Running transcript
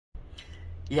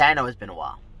Yeah, I know it's been a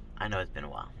while. Let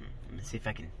me see if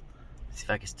I can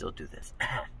still do this.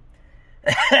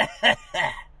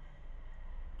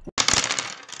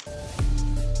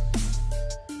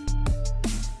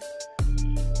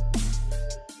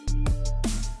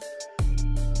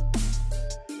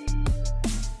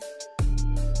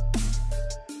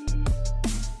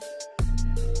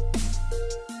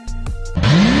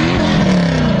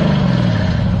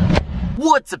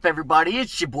 What's up, everybody?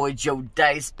 It's your boy Joe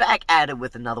Dice, back at it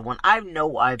with another one. I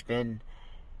know I've been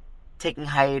taking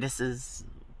hiatuses,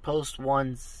 post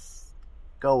once,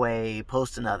 go away,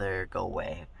 post another, go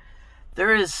away.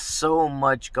 There is so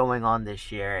much going on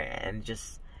this year, and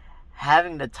just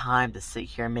having the time to sit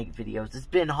here and make videos, it's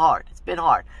been hard.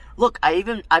 Look,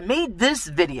 I made this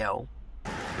video.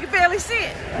 You barely see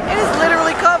it. It is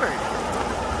literally covered.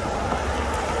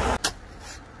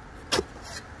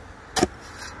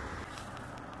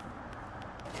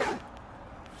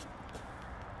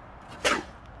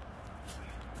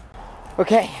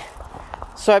 Okay,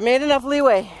 so I made enough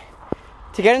leeway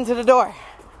to get into the door.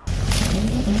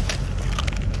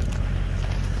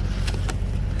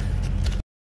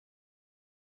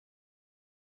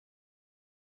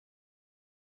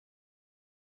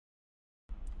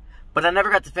 But I never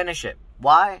got to finish it.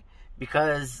 Why?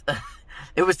 Because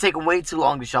it was taking way too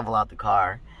long to shovel out the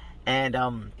car. And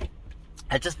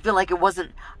I just feel like it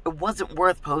wasn't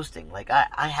worth posting. Like,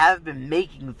 I have been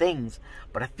making things,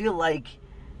 but I feel like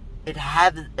it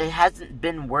hasn't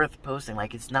been worth posting.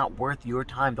 Like, it's not worth your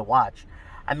time to watch.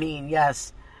 I mean,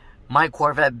 yes, my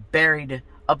Corvette buried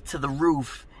up to the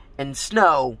roof in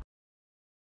snow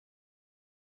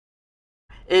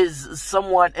is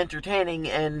somewhat entertaining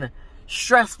and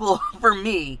stressful for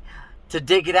me to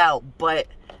dig it out, but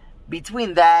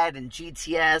between that and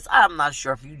GTS, I'm not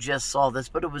sure if you just saw this,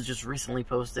 but it was just recently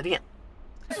posted again.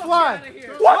 What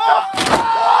the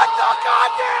goddamn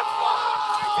fuck?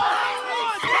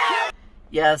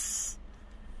 Yes,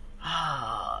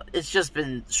 it's just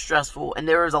been stressful, and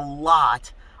there is a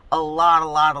lot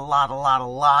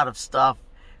of stuff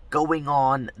going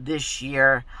on this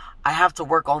year. I have to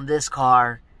work on this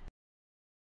car.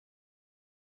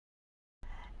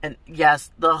 And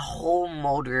yes, the whole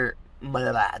motor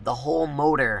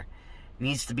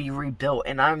needs to be rebuilt,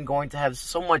 and I'm going to have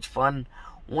so much fun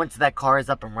once that car is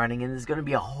up and running, and there's going to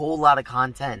be a whole lot of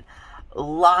content.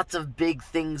 Lots of big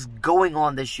things going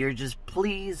on this year. Just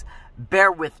please bear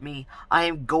with me. I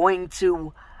am going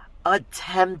to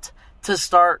attempt to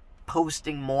start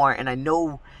posting more, and I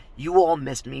know you all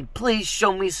miss me. Please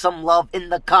show me some love in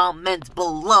the comments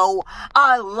below.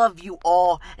 I love you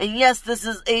all. And yes, this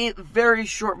is a very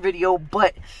short video,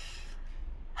 but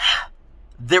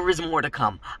there is more to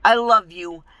come. I love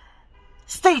you.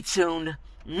 Stay tuned.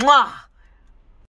 Mwah!